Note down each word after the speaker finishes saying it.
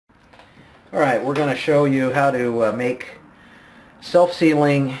Alright, we're going to show you how to make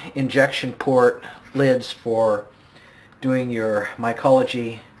self-sealing injection port lids for doing your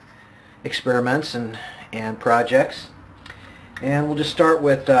mycology experiments and projects. And we'll just start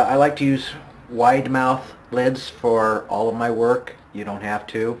with, I like to use wide mouth lids for all of my work. You don't have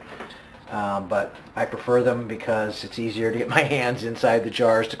to, but I prefer them because it's easier to get my hands inside the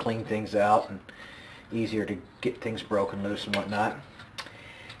jars to clean things out and easier to get things broken loose and whatnot.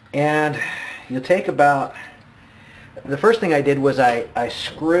 And you'll take about, the first thing I did was I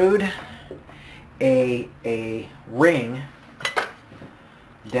screwed a ring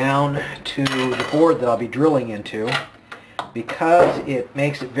down to the board that I'll be drilling into, because it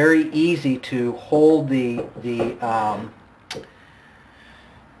makes it very easy to hold the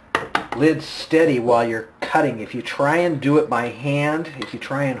lid steady while you're cutting. If you try and do it by hand, if you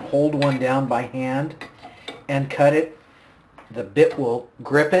try and hold one down by hand and cut it, the bit will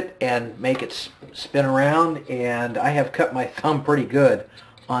grip it and make it spin around, and I have cut my thumb pretty good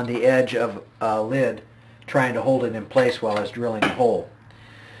on the edge of a lid trying to hold it in place while I was drilling a hole.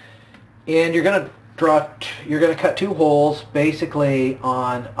 And you're going to cut two holes basically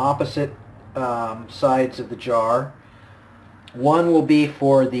on opposite sides of the jar. One will be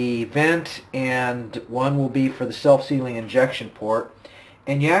for the vent and one will be for the self-sealing injection port.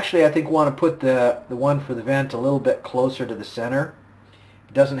 And you actually, I think, want to put the one for the vent a little bit closer to the center.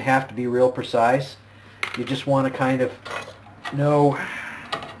 It doesn't have to be real precise. You just want to kind of know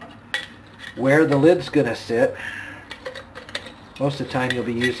where the lid's going to sit. Most of the time you'll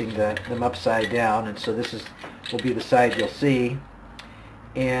be using them upside down, and so this will be the side you'll see.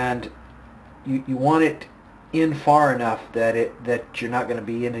 And you want it in far enough that you're not going to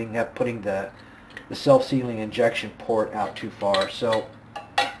be ending up putting the self-sealing injection port out too far. So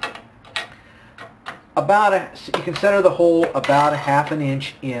you can center the hole about a ½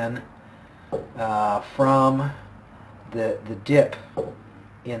 inch in from the dip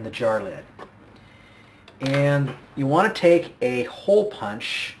in the jar lid. And you want to take a hole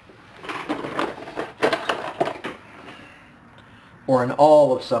punch or an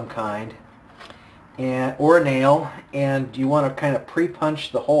awl of some kind, or a nail, and you want to kind of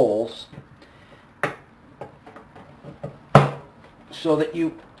pre-punch the holes so that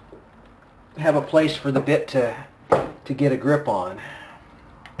you have a place for the bit to get a grip on.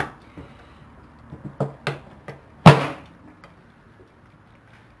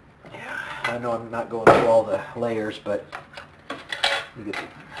 I know I'm not going through all the layers, but you get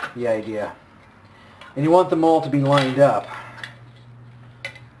the idea. And you want them all to be lined up.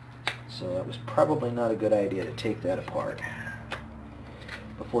 So that was probably not a good idea to take that apart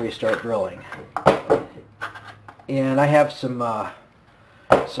before you start drilling. And I have some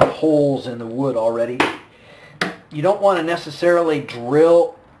holes in the wood already. You don't want to necessarily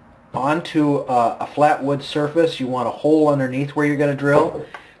drill onto a flat wood surface. You want a hole underneath where you're going to drill,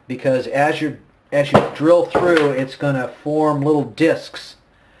 because as you drill through, it's going to form little discs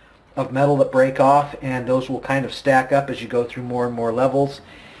of metal that break off, and those will kind of stack up as you go through more and more levels.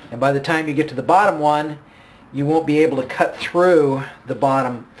 And by the time you get to the bottom one, you won't be able to cut through the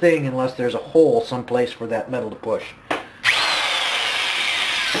bottom thing unless there's a hole someplace for that metal to push.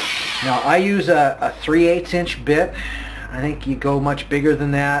 Now I use a 3/8 inch bit. I think you go much bigger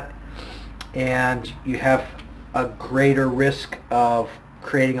than that and you have a greater risk of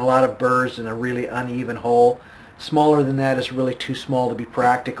creating a lot of burrs in a really uneven hole. Smaller than that is really too small to be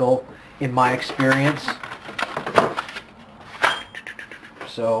practical in my experience.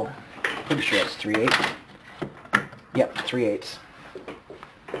 So, pretty sure that's 3/8. Yep, 3/8.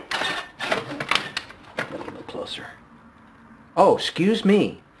 A little bit closer. Oh, excuse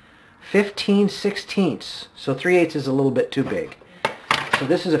me. 15/16. So 3/8 is a little bit too big. So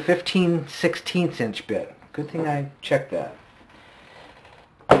this is a 15/16 inch bit. Good thing I checked that.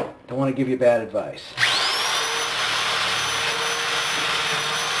 Don't want to give you bad advice.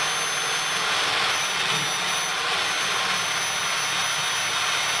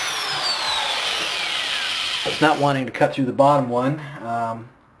 It's not wanting to cut through the bottom one,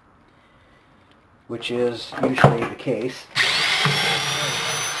 which is usually the case.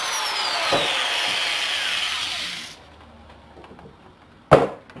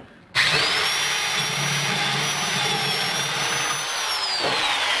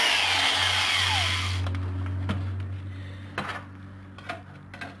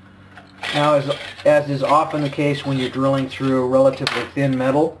 Now, as is often the case when you're drilling through relatively thin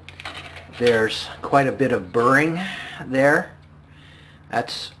metal, there's quite a bit of burring there.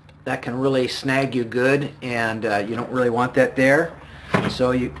 That can really snag you good, and you don't really want that there.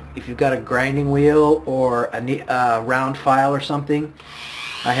 So if you've got a grinding wheel or a round file or something,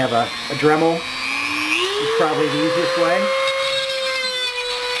 I have a Dremel. It's probably the easiest way.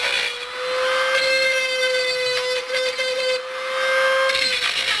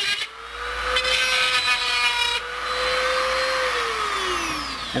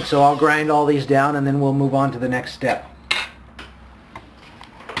 And so I'll grind all these down and then we'll move on to the next step.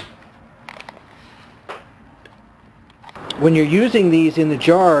 When you're using these in the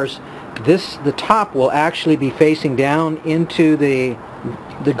jars, the top will actually be facing down into the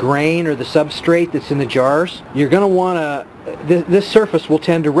grain or the substrate that's in the jars. You're going to want to, this surface will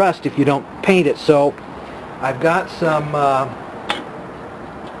tend to rust if you don't paint it. So I've got some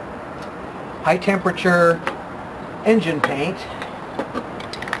high temperature engine paint.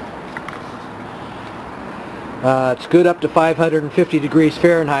 It's good up to 550 degrees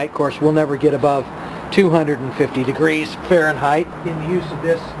Fahrenheit. Of course, we'll never get above 250 degrees Fahrenheit in the use of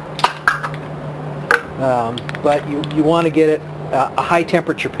this. But you want to get it a high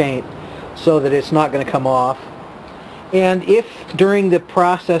temperature paint so that it's not going to come off. And if during the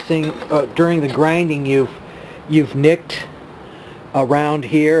processing, during the grinding, you've nicked around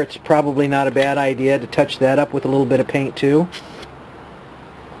here, it's probably not a bad idea to touch that up with a little bit of paint too.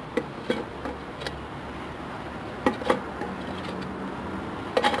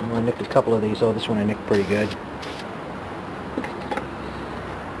 I nicked a couple of these. Oh, this one I nicked pretty good.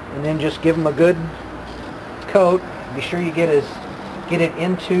 And then just give them a good coat. Be sure you get it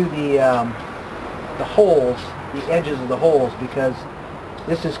into the holes, the edges of the holes, because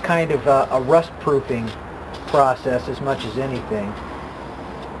this is kind of a rust proofing process as much as anything.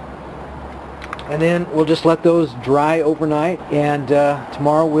 And then we'll just let those dry overnight, and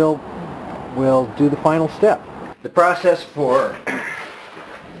tomorrow we'll do the final step. The process for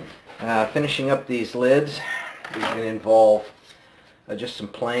finishing up these lids is going to involve just some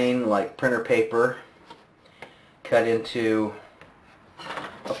plain, like, printer paper cut into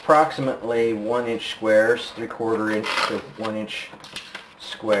approximately 1-inch squares, 3/4 inch to 1-inch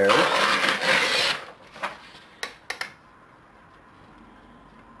squares.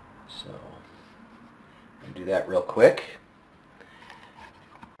 So I'll do that real quick.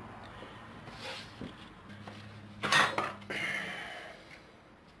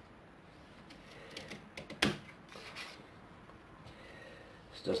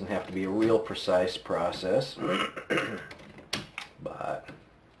 This doesn't have to be a real precise process, but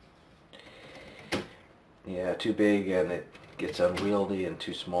yeah, too big and it gets unwieldy, and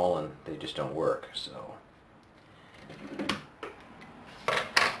too small and they just don't work. So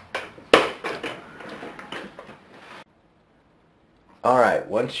alright,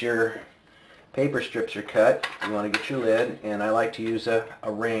 once your paper strips are cut, you want to get your lid, and I like to use a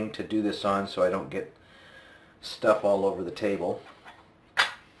ring to do this on so I don't get stuff all over the table.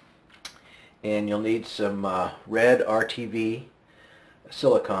 And you'll need some red Rtv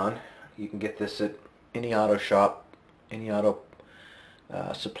Silicon. You can get this at any auto shop, any auto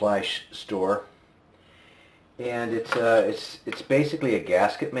supply store, and it's basically a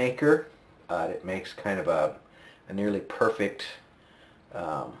gasket maker. It makes kind of a nearly perfect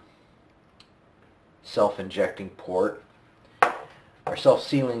self-injecting port, or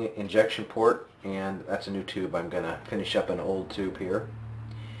self-sealing injection port, and that's a new tube. I'm going to finish up an old tube here.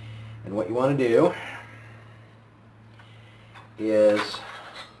 And what you want to do is,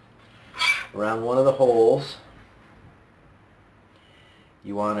 around one of the holes,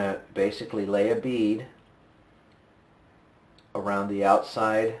 you want to basically lay a bead around the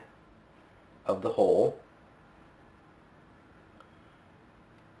outside of the hole,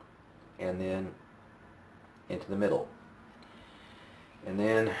 and then into the middle. And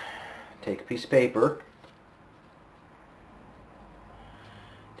then take a piece of paper,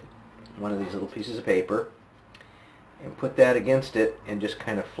 one of these little pieces of paper, and put that against it and just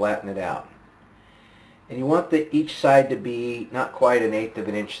kind of flatten it out. And you want each side to be not quite 1/8 of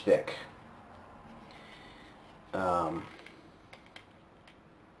an inch thick.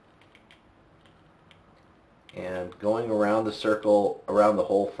 And going around the circle, around the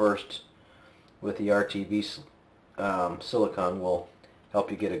hole first with the Rtv Silicon will help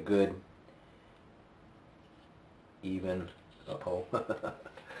you get a good even,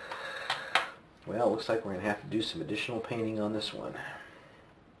 well, it looks like we're going to have to do some additional painting on this one.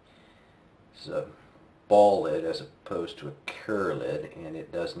 This is a ball lid as opposed to a cure lid, and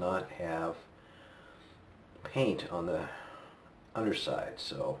it does not have paint on the underside,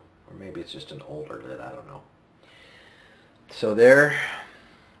 so, or maybe it's just an older lid, I don't know. So there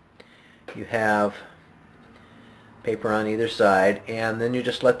you have paper on either side, and then you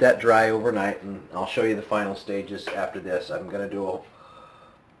just let that dry overnight, and I'll show you the final stages after this. I'm going to do a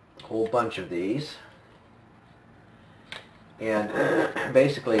whole bunch of these, And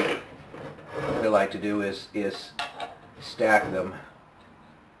basically what I like to do is stack them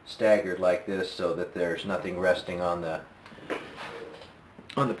staggered like this so that there's nothing resting on the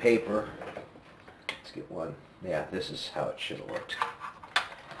paper. Let's get one. Yeah, this is how it should have looked.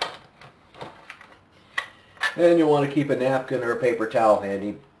 And you'll want to keep a napkin or a paper towel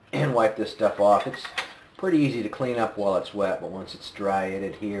handy and wipe this stuff off. It's pretty easy to clean up while it's wet, but once it's dry it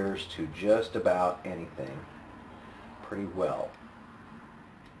adheres to just about anything pretty well.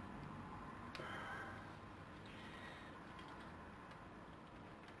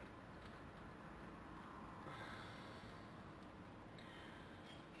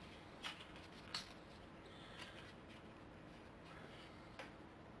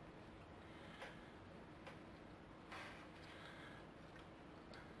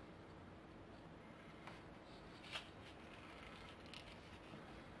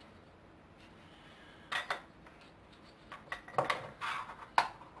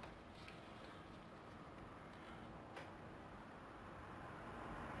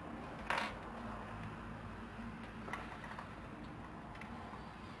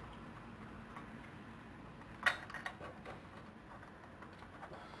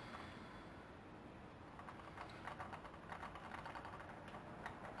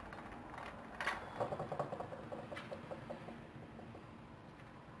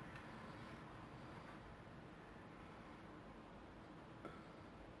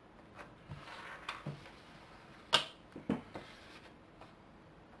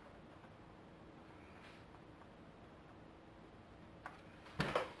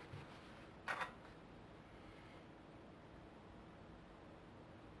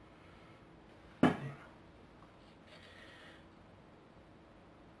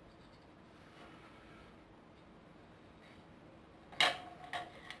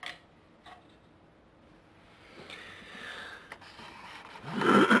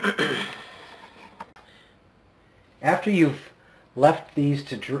 After you've left these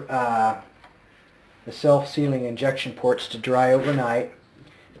to the self-sealing injection ports to dry overnight,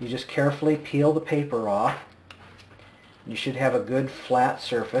 you just carefully peel the paper off. You should have a good flat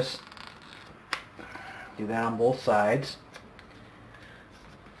surface. Do that on both sides.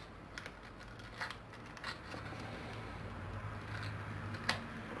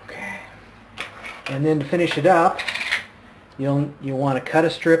 Okay. And then to finish it up, you'll want to cut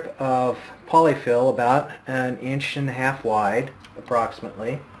a strip of polyfill about 1.5 inches wide,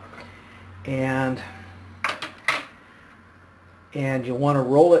 approximately, and you'll want to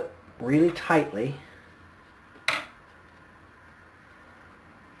roll it really tightly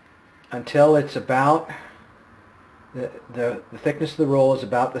until it's about the thickness of the roll is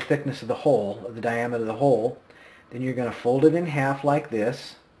about the thickness of the hole, of the diameter of the hole. Then you're going to fold it in half like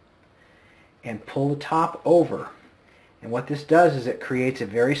this and pull the top over. And what this does is it creates a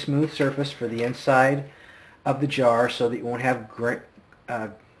very smooth surface for the inside of the jar so that you won't have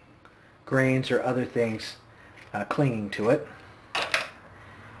grains or other things clinging to it.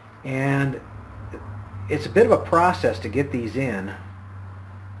 And it's a bit of a process to get these in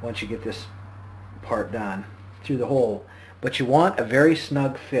once you get this part done through the hole. But you want a very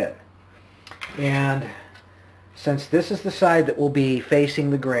snug fit. And since this is the side that will be facing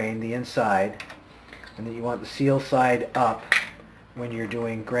the grain, the inside, and that you want the seal side up when you're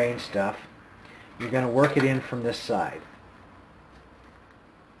doing grain stuff, you're going to work it in from this side.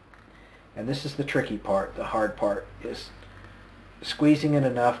 And this is the tricky part, the hard part, is squeezing it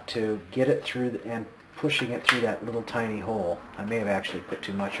enough to get it through and pushing it through that little tiny hole. I may have actually put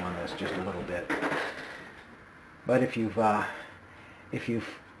too much on this, just a little bit. But if you've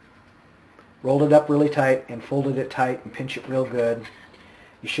rolled it up really tight and folded it tight and pinch it real good,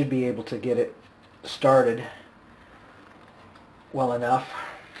 you should be able to get it started well enough.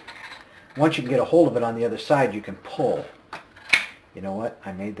 Once you can get a hold of it on the other side, you can pull. You know what?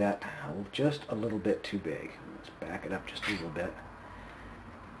 I made that just a little bit too big. Let's back it up just a little bit.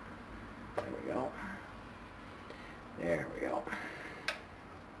 There we go. There we go.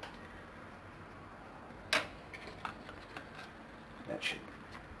 I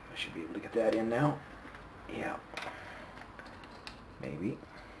should be able to get that in now. Yeah. Maybe.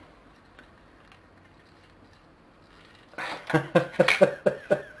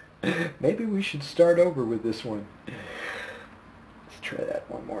 Maybe we should start over with this one. Let's try that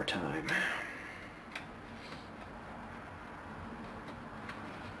one more time.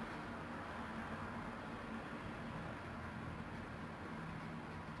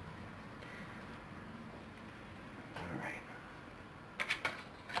 All right.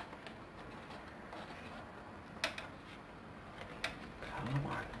 Come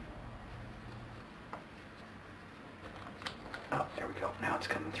on. we go. Now it's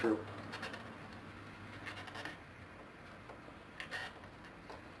coming through.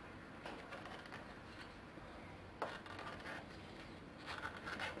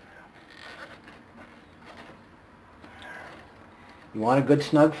 You want a good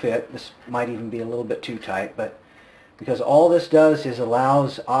snug fit. This might even be a little bit too tight, but because all this does is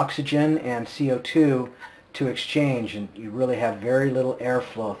allows oxygen and CO2 to exchange, and you really have very little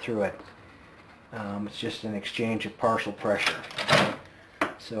airflow through it. It's just an exchange of partial pressure.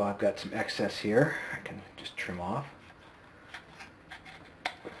 So I've got some excess here. I can just trim off.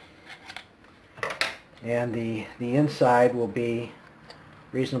 And the inside will be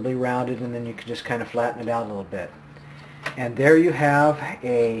reasonably rounded, and then you can just kind of flatten it out a little bit. And there you have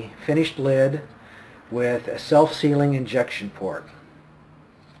a finished lid with a self-sealing injection port.